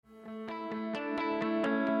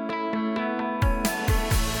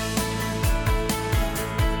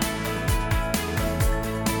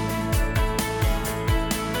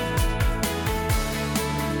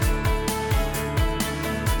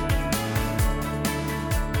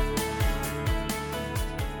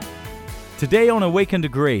Today on Awaken to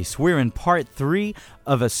Grace, we're in part 3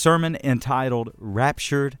 of a sermon entitled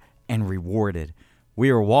Raptured and Rewarded. We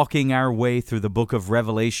are walking our way through the book of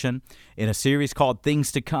Revelation in a series called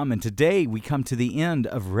Things to Come, and today we come to the end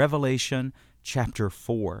of Revelation chapter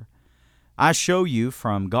 4. I show you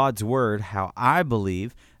from God's Word how I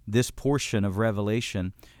believe this portion of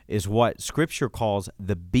Revelation is what Scripture calls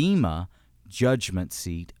the Bema judgment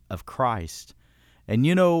seat of Christ. And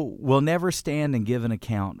you know, we'll never stand and give an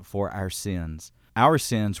account for our sins. Our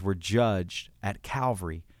sins were judged at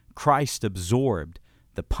Calvary. Christ absorbed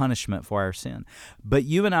the punishment for our sin. But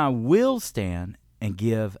you and I will stand and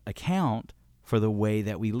give account for the way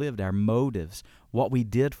that we lived, our motives, what we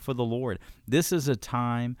did for the Lord. This is a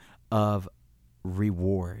time of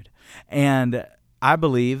reward. And I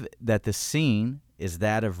believe that the scene is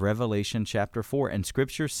that of Revelation chapter 4. And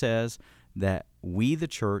Scripture says that we, the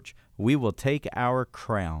church, we will take our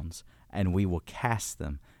crowns and we will cast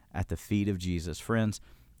them at the feet of Jesus. Friends,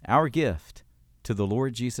 our gift to the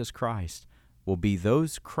Lord Jesus Christ will be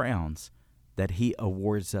those crowns that He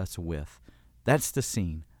awards us with. That's the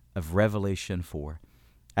scene of Revelation 4.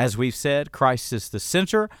 As we've said, Christ is the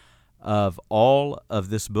center of all of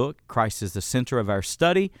this book. Christ is the center of our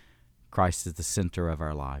study. Christ is the center of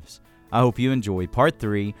our lives. I hope you enjoy part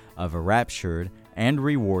 3 of A Raptured and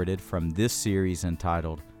Rewarded from this series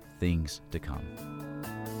entitled Things to Come.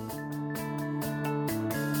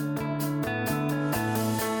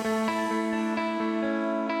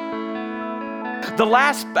 The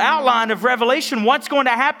last outline of Revelation, what's going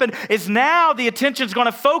to happen is now the attention is going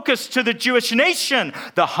to focus to the Jewish nation.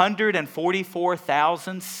 The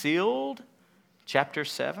 144,000 sealed, chapter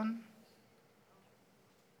 7.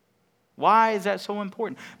 Why is that so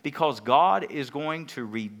important? Because God is going to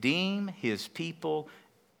redeem His people,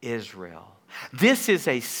 Israel. This is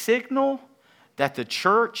a signal that the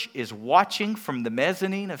church is watching from the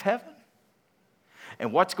mezzanine of heaven.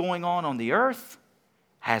 And what's going on the earth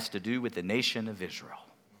has to do with the nation of Israel.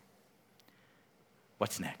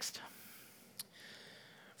 What's next?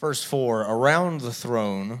 Verse 4, around the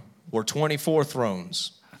throne were 24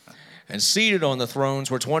 thrones, and seated on the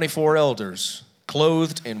thrones were 24 elders,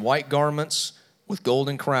 clothed in white garments with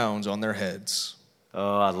golden crowns on their heads.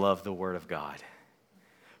 Oh, I love the Word of God.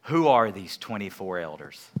 Who are these 24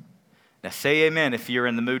 elders? Now say amen if you're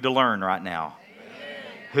in the mood to learn right now. Amen.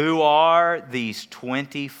 Who are these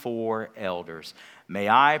 24 elders? May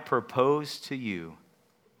I propose to you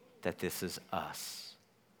that this is us,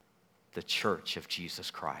 the church of Jesus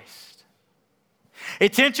Christ.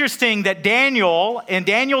 It's interesting that Daniel, in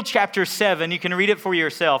Daniel chapter 7, you can read it for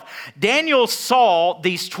yourself, Daniel saw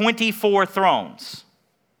these 24 thrones,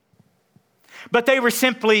 but they were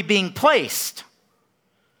simply being placed.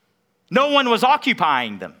 No one was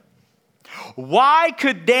occupying them. Why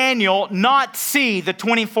could Daniel not see the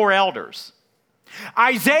 24 elders?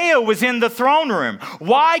 Isaiah was in the throne room.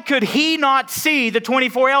 Why could he not see the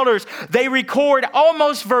 24 elders? They record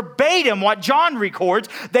almost verbatim what John records.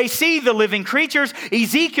 They see the living creatures.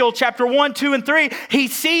 Ezekiel chapter 1, 2, and 3, he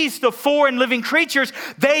sees the 4 living creatures.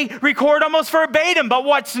 They record almost verbatim. But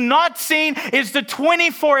what's not seen is the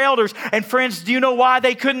 24 elders. And friends, do you know why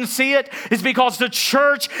they couldn't see it? It's because the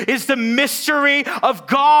church is the mystery of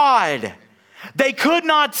God. They could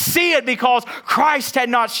not see it because Christ had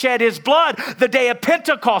not shed His blood. The day of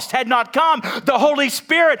Pentecost had not come. The Holy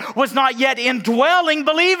Spirit was not yet indwelling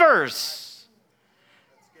believers.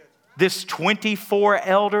 This 24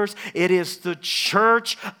 elders, it is the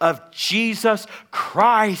church of Jesus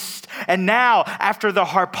Christ. And now, after the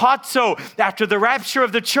harpazo, after the rapture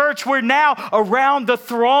of the church, we're now around the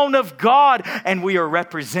throne of God, and we are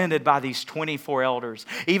represented by these 24 elders.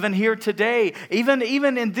 Even here today,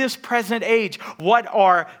 even in this present age, what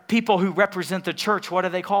are people who represent the church? What are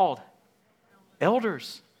they called?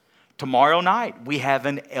 Elders. Tomorrow night, we have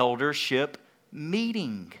an eldership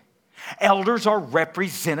meeting. Elders are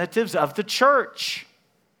representatives of the church.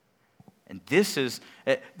 And this is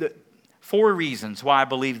the 4 reasons why I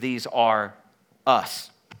believe these are us.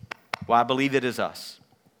 Why I believe it is us.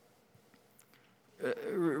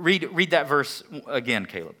 Read that verse again,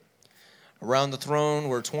 Caleb. Around the throne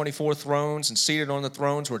were 24 thrones, and seated on the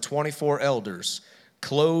thrones were 24 elders,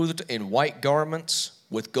 clothed in white garments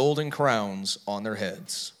with golden crowns on their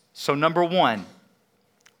heads. So number 1,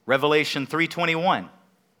 Revelation 3:21.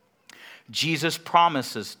 Jesus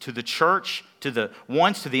promises to the church, to the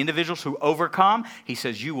individuals who overcome, He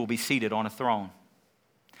says, you will be seated on a throne.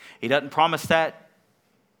 He doesn't promise that.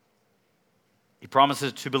 He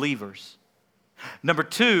promises to believers. Number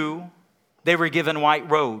 2, they were given white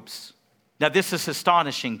robes. Now this is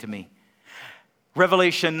astonishing to me.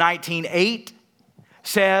 Revelation 19:8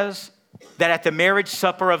 says that at the marriage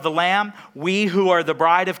supper of the Lamb, we who are the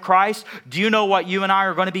bride of Christ, do you know what you and I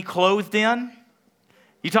are going to be clothed in?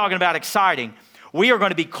 You're talking about exciting. We are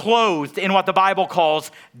going to be clothed in what the Bible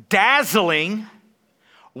calls dazzling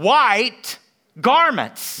white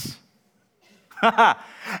garments.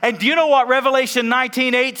 And do you know what Revelation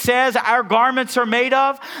 19:8 says our garments are made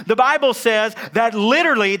of? The Bible says that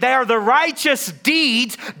literally they are the righteous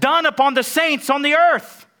deeds done upon the saints on the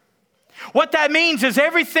earth. What that means is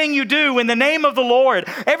everything you do in the name of the Lord,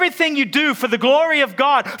 everything you do for the glory of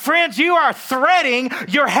God, friends, you are threading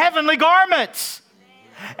your heavenly garments.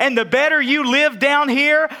 And the better you live down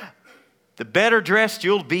here, the better dressed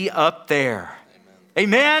you'll be up there.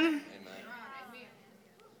 Amen? Amen?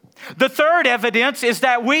 The third evidence is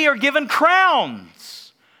that we are given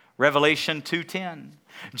crowns. Revelation 2:10.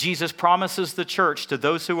 Jesus promises the church to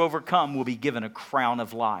those who overcome will be given a crown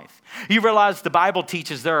of life. You realize the Bible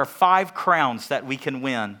teaches there are 5 crowns that we can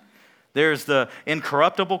win. There's the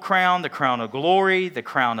incorruptible crown, the crown of glory, the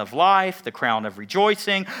crown of life, the crown of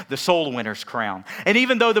rejoicing, the soul winner's crown. And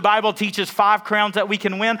even though the Bible teaches 5 crowns that we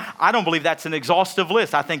can win, I don't believe that's an exhaustive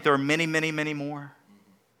list. I think there are many, many, many more.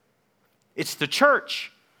 It's the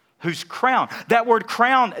church whose crown. That word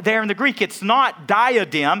crown there in the Greek, it's not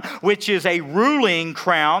diadem, which is a ruling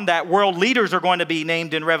crown that world leaders are going to be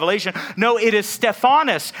named in Revelation. No, it is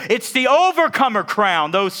Stephanos. It's the overcomer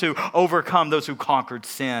crown, those who overcome, those who conquered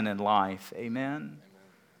sin and life. Amen?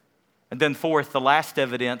 And then fourth, the last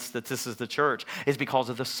evidence that this is the church is because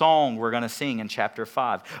of the song we're going to sing in chapter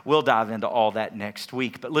 5. We'll dive into all that next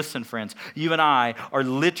week. But listen, friends, you and I are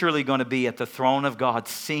literally going to be at the throne of God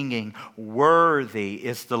singing, "Worthy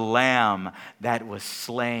is the Lamb that was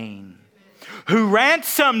slain, who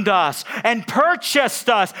ransomed us and purchased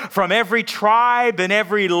us from every tribe and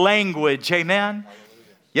every language." Amen?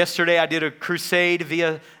 Yesterday I did a crusade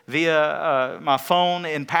via my phone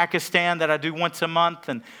in Pakistan that I do once a month,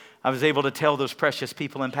 and I was able to tell those precious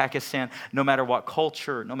people in Pakistan, no matter what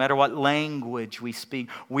culture, no matter what language we speak,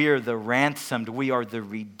 we are the ransomed, we are the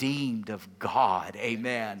redeemed of God.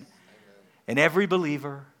 Amen. And every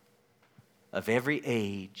believer of every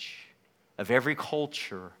age, of every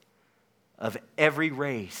culture, of every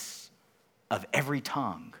race, of every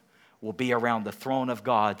tongue will be around the throne of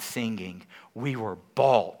God singing, "We were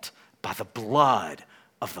bought by the blood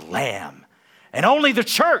of the Lamb." And only the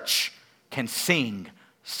church can sing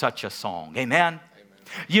such a song. Amen?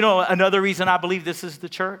 Amen. You know, another reason I believe this is the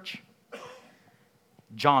church,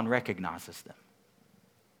 John recognizes them.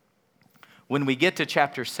 When we get to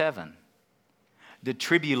chapter 7, the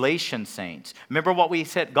tribulation saints, remember what we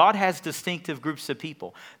said, God has distinctive groups of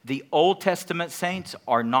people. The Old Testament saints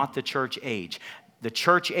are not the church age. The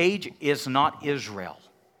church age is not Israel.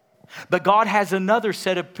 But God has another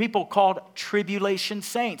set of people called tribulation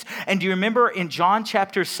saints. And do you remember in John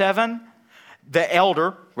chapter 7, the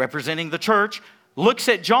elder, representing the church, looks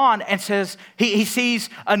at John and says, he sees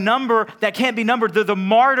a number that can't be numbered. They're the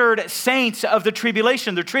martyred saints of the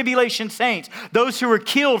tribulation saints, those who were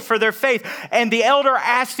killed for their faith. And the elder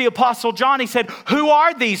asked the apostle John, he said, "Who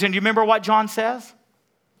are these?" And do you remember what John says?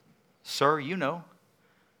 "Sir, you know."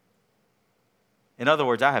 In other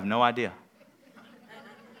words, I have no idea.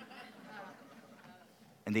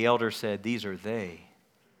 And the elder said, "These are they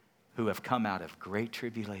who have come out of great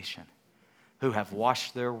tribulation, who have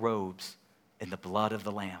washed their robes in the blood of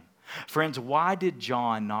the Lamb." Friends, why did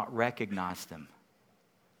John not recognize them?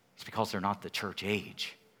 It's because they're not the church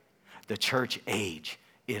age. The church age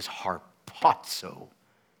is harpazo,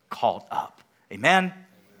 called up. Amen?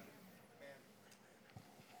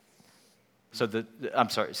 So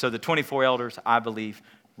the 24 elders, I believe,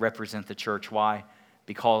 represent the church. Why?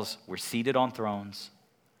 Because we're seated on thrones.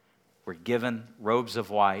 We're given robes of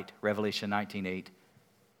white, Revelation 19:8.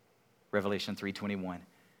 Revelation 3:21,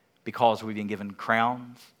 because we've been given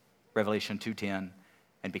crowns, Revelation 2:10,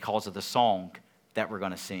 and because of the song that we're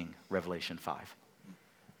going to sing, Revelation 5.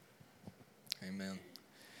 Amen.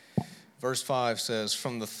 Verse 5 says,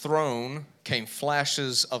 "From the throne came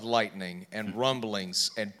flashes of lightning and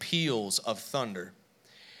rumblings and peals of thunder.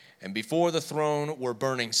 And before the throne were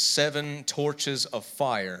burning 7 torches of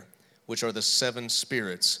fire, which are the 7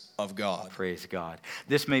 spirits of God." Praise God.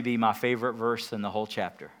 This may be my favorite verse in the whole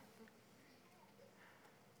chapter.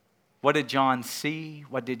 What did John see?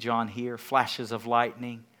 What did John hear? Flashes of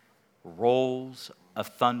lightning, rolls of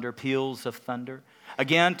thunder, peals of thunder.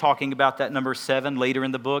 Again, talking about that number 7 later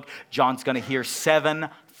in the book, John's going to hear 7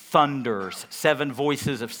 thunders, 7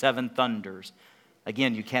 voices of 7 thunders.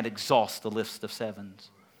 Again, you can't exhaust the list of 7s.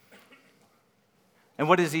 And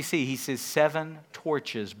what does he see? He sees 7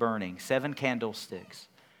 torches burning, 7 candlesticks,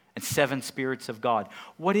 and 7 spirits of God.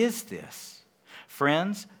 What is this?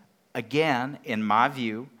 Friends, again, in my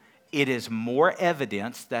view, it is more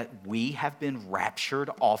evidence that we have been raptured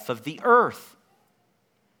off of the earth.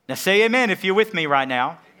 Now say amen if you're with me right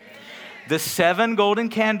now. The 7 golden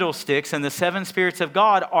candlesticks and the 7 spirits of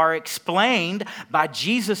God are explained by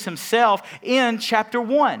Jesus himself in chapter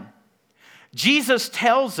 1. Jesus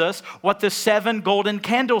tells us what the 7 golden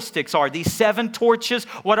candlesticks are. These 7 torches,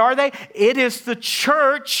 what are they? It is the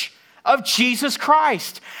church of Jesus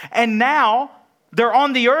Christ. And now they're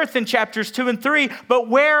on the earth in chapters 2 and 3, but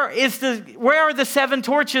where are the 7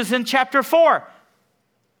 torches in chapter 4?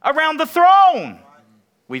 Around the throne.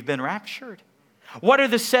 We've been raptured. What are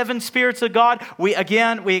the 7 spirits of God? We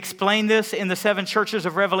explain this in the 7 churches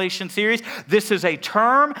of Revelation series. This is a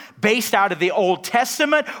term based out of the Old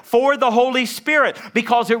Testament for the Holy Spirit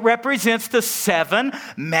because it represents the 7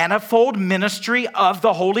 manifold ministry of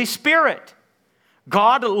the Holy Spirit.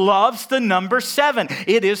 God loves the number 7.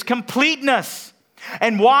 It is completeness.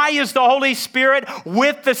 And why is the Holy Spirit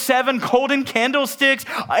with the 7 golden candlesticks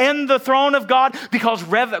in the throne of God? Because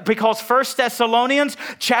 1 Thessalonians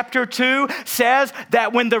chapter 2 says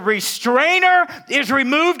that when the restrainer is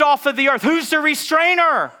removed off of the earth, who's the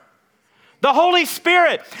restrainer? The Holy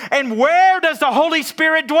Spirit. And where does the Holy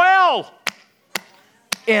Spirit dwell?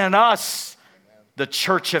 In us, the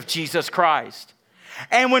church of Jesus Christ.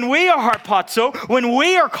 And when we are harpazo, when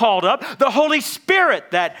we are called up, the Holy Spirit,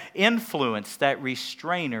 that influence, that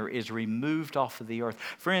restrainer is removed off of the earth.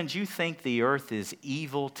 Friends, you think the earth is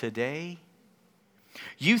evil today?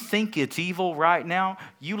 You think it's evil right now?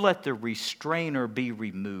 You let the restrainer be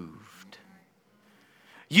removed.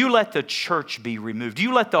 You let the church be removed.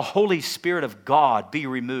 You let the Holy Spirit of God be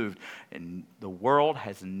removed. And the world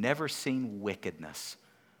has never seen wickedness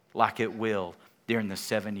like it will during the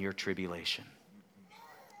 7-year tribulation.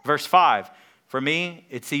 Verse 5, for me,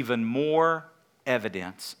 it's even more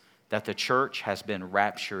evidence that the church has been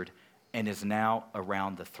raptured and is now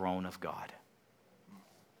around the throne of God.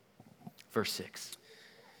 Verse 6.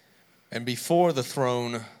 And before the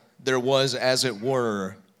throne, there was, as it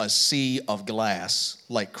were, a sea of glass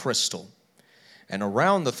like crystal. And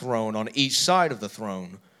around the throne, on each side of the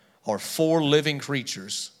throne, are 4 living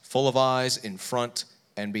creatures, full of eyes in front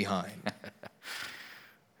and behind.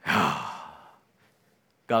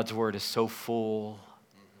 God's word is so full.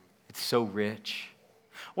 It's so rich.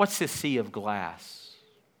 What's this sea of glass?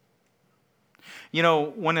 You know,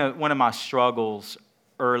 one of my struggles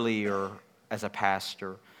earlier as a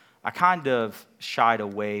pastor, I kind of shied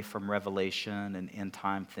away from Revelation and end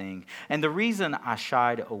time thing. And the reason I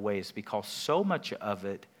shied away is because so much of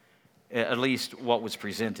it, at least what was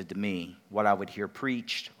presented to me, what I would hear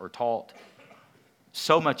preached or taught,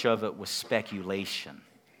 so much of it was speculation.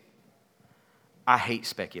 I hate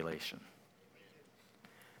speculation.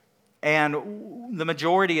 And the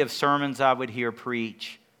majority of sermons I would hear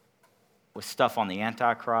preach was stuff on the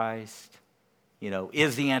Antichrist. You know,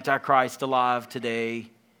 is the Antichrist alive today?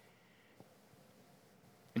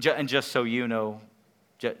 And just so you know,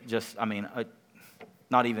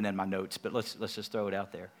 not even in my notes, but let's just throw it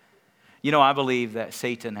out there. You know, I believe that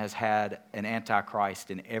Satan has had an Antichrist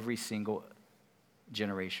in every single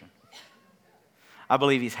generation. I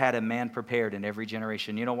believe he's had a man prepared in every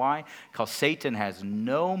generation. You know why? Because Satan has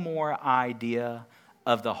no more idea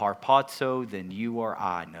of the harpazo than you or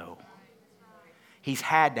I know. He's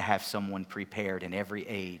had to have someone prepared in every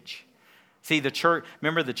age. See, the church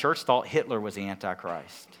thought Hitler was the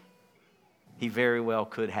Antichrist. He very well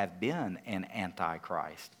could have been an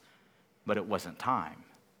Antichrist, but it wasn't time.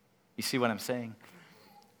 You see what I'm saying?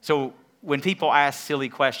 So when people ask silly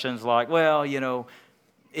questions like, well, you know,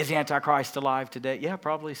 is the Antichrist alive today? Yeah,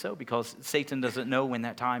 probably so, because Satan doesn't know when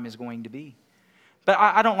that time is going to be. But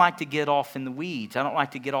I don't like to get off in the weeds. I don't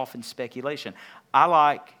like to get off in speculation. I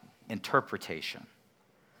like interpretation.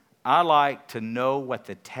 I like to know what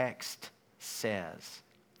the text says.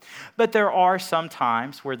 But there are some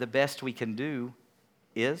times where the best we can do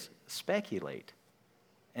is speculate.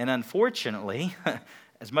 And unfortunately,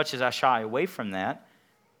 as much as I shy away from that,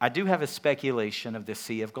 I do have a speculation of the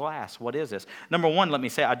sea of glass. What is this? Number one, let me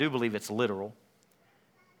say, I do believe it's literal.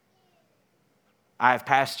 I have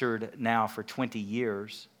pastored now for 20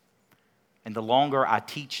 years, and the longer I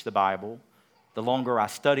teach the Bible, the longer I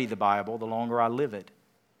study the Bible, the longer I live it,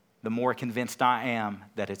 the more convinced I am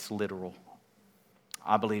that it's literal.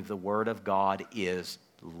 I believe the Word of God is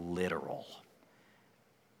literal.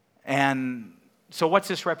 And so what's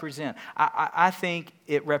this represent? I think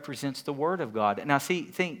it represents the Word of God. Now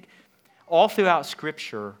think, all throughout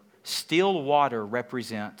Scripture, still water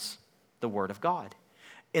represents the Word of God.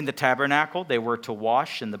 In the tabernacle, they were to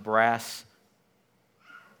wash in the brass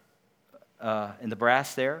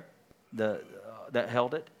there that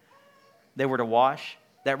held it. they were to wash,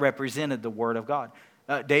 that represented the Word of God.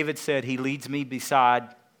 David said, He leads me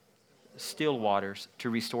beside still waters to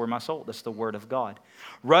restore my soul. That's the Word of God.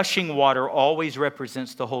 Rushing water always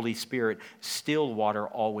represents the Holy Spirit. Still water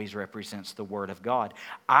always represents the Word of God.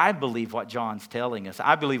 I believe what John's telling us,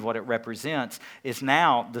 I believe what it represents is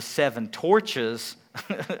now the 7 torches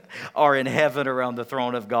are in heaven around the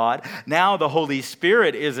throne of God. Now the Holy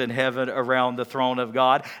Spirit is in heaven around the throne of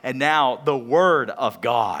God. And now the Word of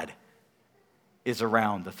God is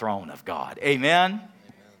around the throne of God. Amen? Amen.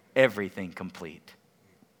 Everything complete.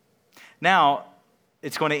 Now,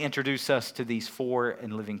 it's going to introduce us to these 4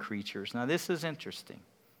 living creatures. Now, this is interesting.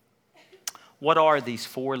 What are these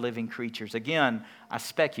 4 living creatures? Again, I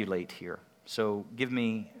speculate here. So give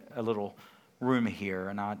me a little room here.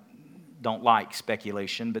 And I don't like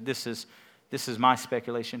speculation, but this is my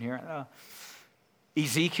speculation here.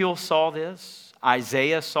 Ezekiel saw this.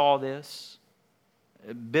 Isaiah saw this.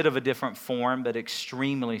 A bit of a different form, but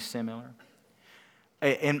extremely similar.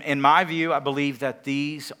 In my view, I believe that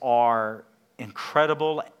these are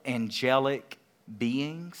incredible angelic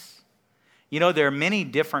beings. You know, there are many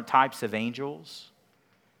different types of angels.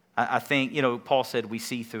 I think, you know, Paul said we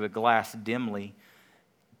see through a glass dimly.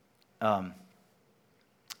 I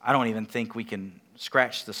don't even think we can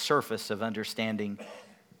scratch the surface of understanding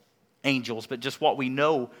angels, but just what we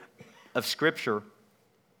know of Scripture,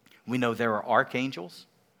 we know there are archangels.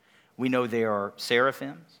 We know there are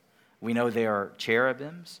seraphims. We know there are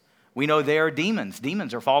cherubims. We know there are demons.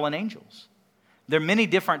 Demons are fallen angels. There are many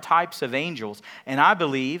different types of angels, and I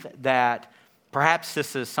believe that perhaps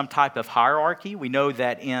this is some type of hierarchy. We know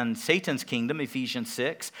that in Satan's kingdom, Ephesians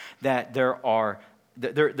 6, that there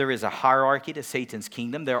is a hierarchy to Satan's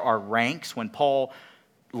kingdom. There are ranks. When Paul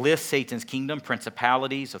lists Satan's kingdom,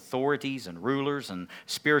 principalities, authorities, and rulers, and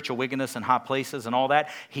spiritual wickedness in high places and all that,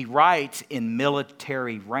 he writes in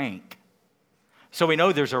military rank. So we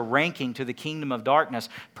know there's a ranking to the kingdom of darkness.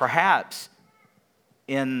 Perhaps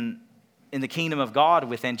in the kingdom of God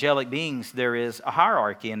with angelic beings, there is a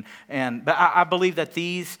hierarchy. But I believe that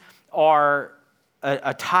these are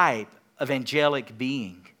a type of angelic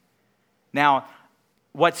being. Now,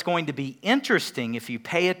 what's going to be interesting if you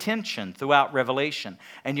pay attention throughout Revelation,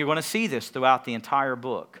 and you're going to see this throughout the entire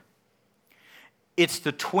book, it's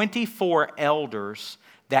the 24 elders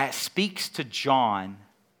that speaks to John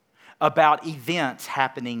about events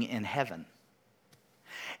happening in heaven.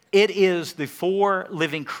 It is the 4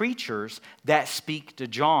 living creatures that speak to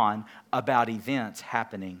John about events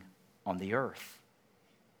happening on the earth.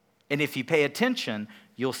 And if you pay attention,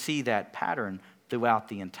 you'll see that pattern throughout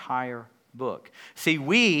the entire book. See,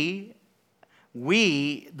 the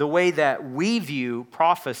way that we view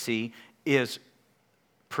prophecy is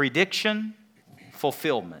prediction,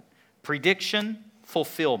 fulfillment. Prediction,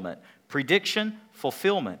 fulfillment. Prediction,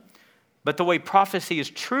 fulfillment. But the way prophecy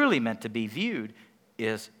is truly meant to be viewed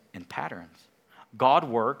is in patterns. God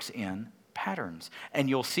works in patterns. And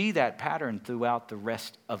you'll see that pattern throughout the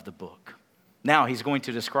rest of the book. Now he's going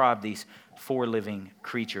to describe these 4 living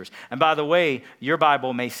creatures. And by the way, your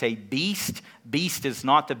Bible may say beast. Beast is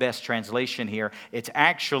not the best translation here. It's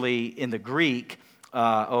actually in the Greek.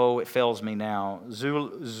 It fails me now.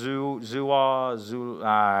 You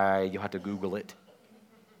have to Google it.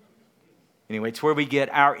 Anyway, it's where we get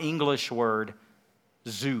our English word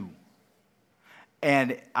zoo.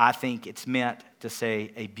 And I think it's meant to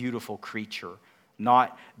say a beautiful creature,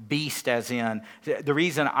 not beast as in. The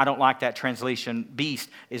reason I don't like that translation, beast,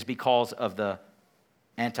 is because of the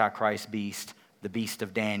Antichrist beast, the beast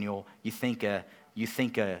of Daniel. You think a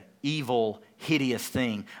evil, hideous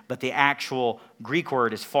thing, but the actual Greek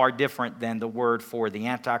word is far different than the word for the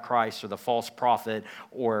Antichrist or the false prophet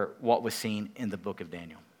or what was seen in the book of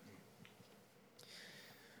Daniel.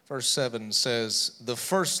 Verse 7 says, the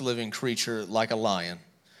first living creature like a lion,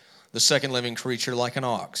 the second living creature like an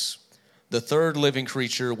ox, the third living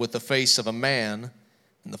creature with the face of a man,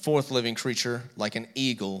 and the fourth living creature like an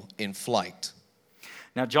eagle in flight.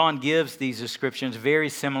 Now, John gives these descriptions very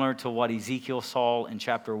similar to what Ezekiel saw in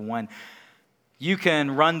chapter 1. You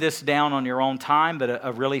can run this down on your own time, but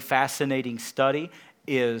a really fascinating study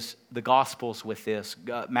is the Gospels with this.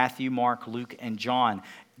 Matthew, Mark, Luke, and John.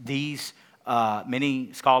 These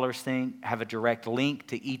many scholars think have a direct link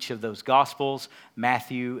to each of those Gospels.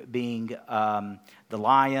 Matthew being the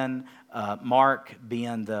lion, Mark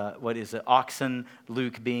being the oxen,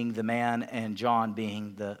 Luke being the man, and John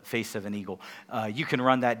being the face of an eagle. You can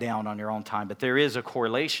run that down on your own time, but there is a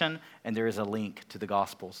correlation and there is a link to the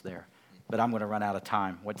Gospels there. But I'm going to run out of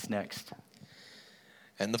time. What's next?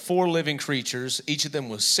 And the 4 living creatures, each of them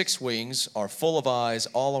with 6 wings, are full of eyes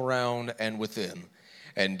all around and within.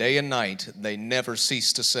 And day and night they never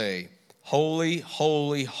cease to say, Holy,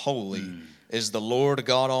 holy, holy is the Lord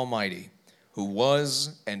God Almighty, who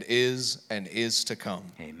was and is to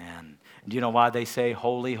come. Amen. Do you know why they say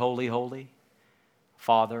holy, holy, holy?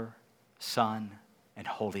 Father, Son, and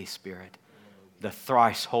Holy Spirit. The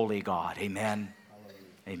thrice holy God. Amen.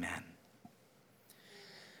 Amen.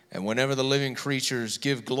 And whenever the living creatures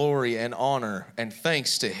give glory and honor and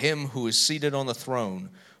thanks to him who is seated on the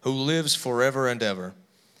throne, who lives forever and ever,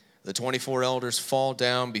 the 24 elders fall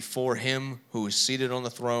down before him who is seated on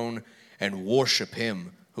the throne and worship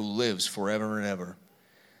him who lives forever and ever.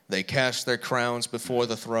 They cast their crowns before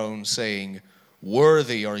the throne, saying,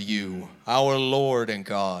 Worthy are you, our Lord and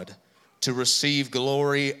God, to receive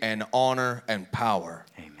glory and honor and power.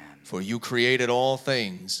 Amen. For you created all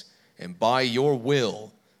things, and by your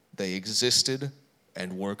will they existed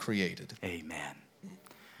and were created. Amen.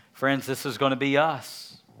 Friends, this is going to be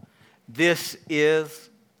us. This is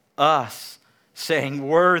us saying,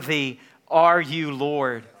 Worthy are you,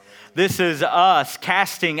 Lord. This is us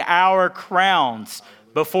casting our crowns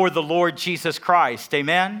before the Lord Jesus Christ.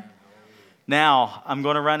 Amen? Now, I'm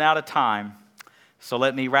going to run out of time, so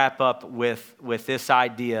let me wrap up with this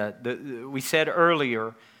idea. We said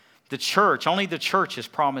earlier, the church, only the church is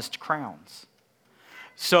promised crowns.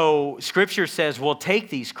 So Scripture says we'll take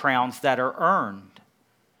these crowns that are earned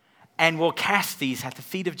and we'll cast these at the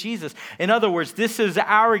feet of Jesus. In other words, this is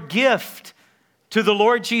our gift to the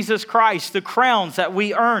Lord Jesus Christ, the crowns that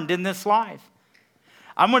we earned in this life.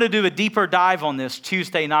 I'm going to do a deeper dive on this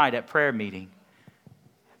Tuesday night at prayer meeting.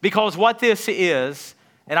 Because what this is,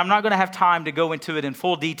 and I'm not going to have time to go into it in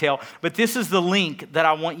full detail, but this is the link that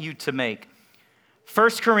I want you to make. 1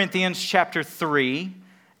 Corinthians chapter 3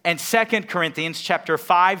 and 2 Corinthians chapter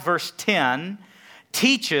 5 verse 10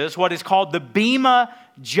 teaches what is called the Bema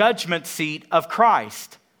judgment seat of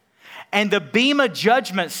Christ. And the Bema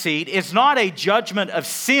judgment seat is not a judgment of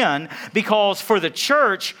sin, because for the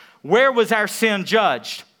church, where was our sin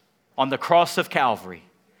judged? On the cross of Calvary.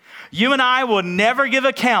 You and I will never give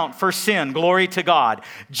account for sin, glory to God.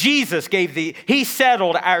 Jesus He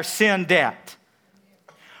settled our sin debt.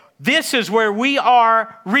 This is where we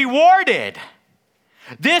are rewarded.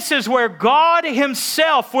 This is where God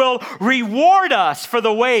himself will reward us for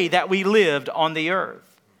the way that we lived on the earth.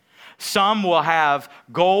 Some will have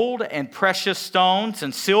gold and precious stones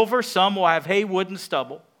and silver. Some will have hay, wood, and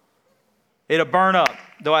stubble. It'll burn up.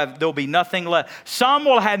 There'll be nothing left. Some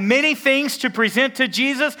will have many things to present to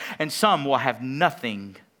Jesus, and some will have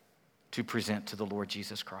nothing to present to the Lord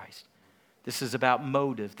Jesus Christ. This is about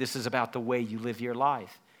motive. This is about the way you live your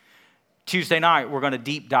life. Tuesday night, we're going to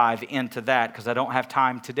deep dive into that because I don't have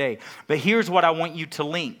time today. But here's what I want you to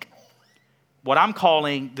link. What I'm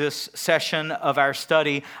calling this session of our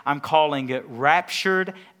study, I'm calling it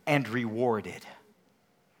Raptured and Rewarded.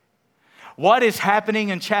 What is happening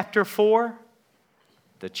in chapter 4?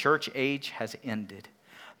 The church age has ended.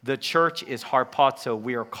 The church is harpazo.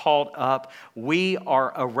 We are called up. We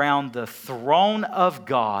are around the throne of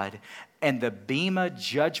God, and the Bema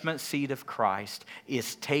judgment seat of Christ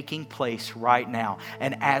is taking place right now.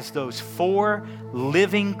 And as those 4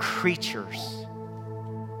 living creatures,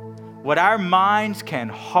 what our minds can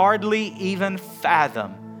hardly even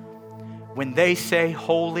fathom, when they say,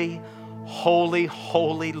 Holy, holy,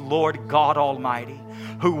 holy Lord God Almighty,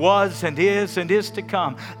 who was and is to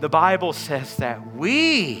come. The Bible says that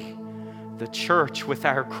we, the church with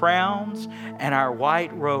our crowns and our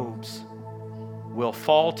white robes, will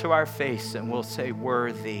fall to our face and we'll say,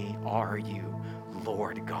 Worthy are you,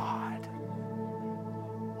 Lord God.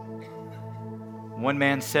 One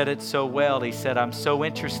man said it so well. He said, I'm so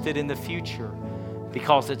interested in the future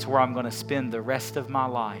because it's where I'm going to spend the rest of my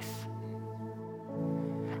life.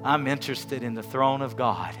 I'm interested in the throne of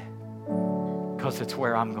God because it's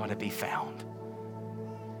where I'm going to be found.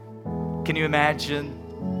 Can you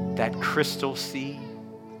imagine that crystal sea?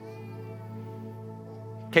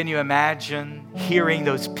 Can you imagine hearing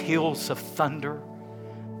those peals of thunder,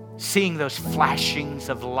 seeing those flashings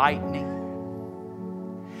of lightning,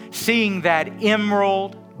 seeing that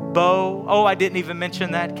emerald bow? Oh, I didn't even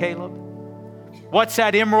mention that, Caleb. What's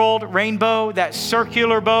that emerald rainbow, that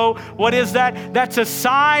circular bow? What is that? That's a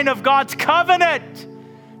sign of God's covenant.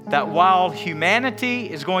 That while humanity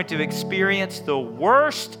is going to experience the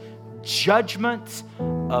worst judgments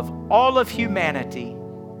of all of humanity,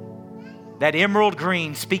 that emerald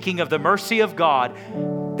green, speaking of the mercy of God,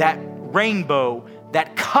 that rainbow,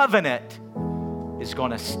 that covenant is going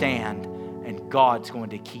to stand, and God's going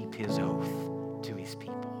to keep his oath.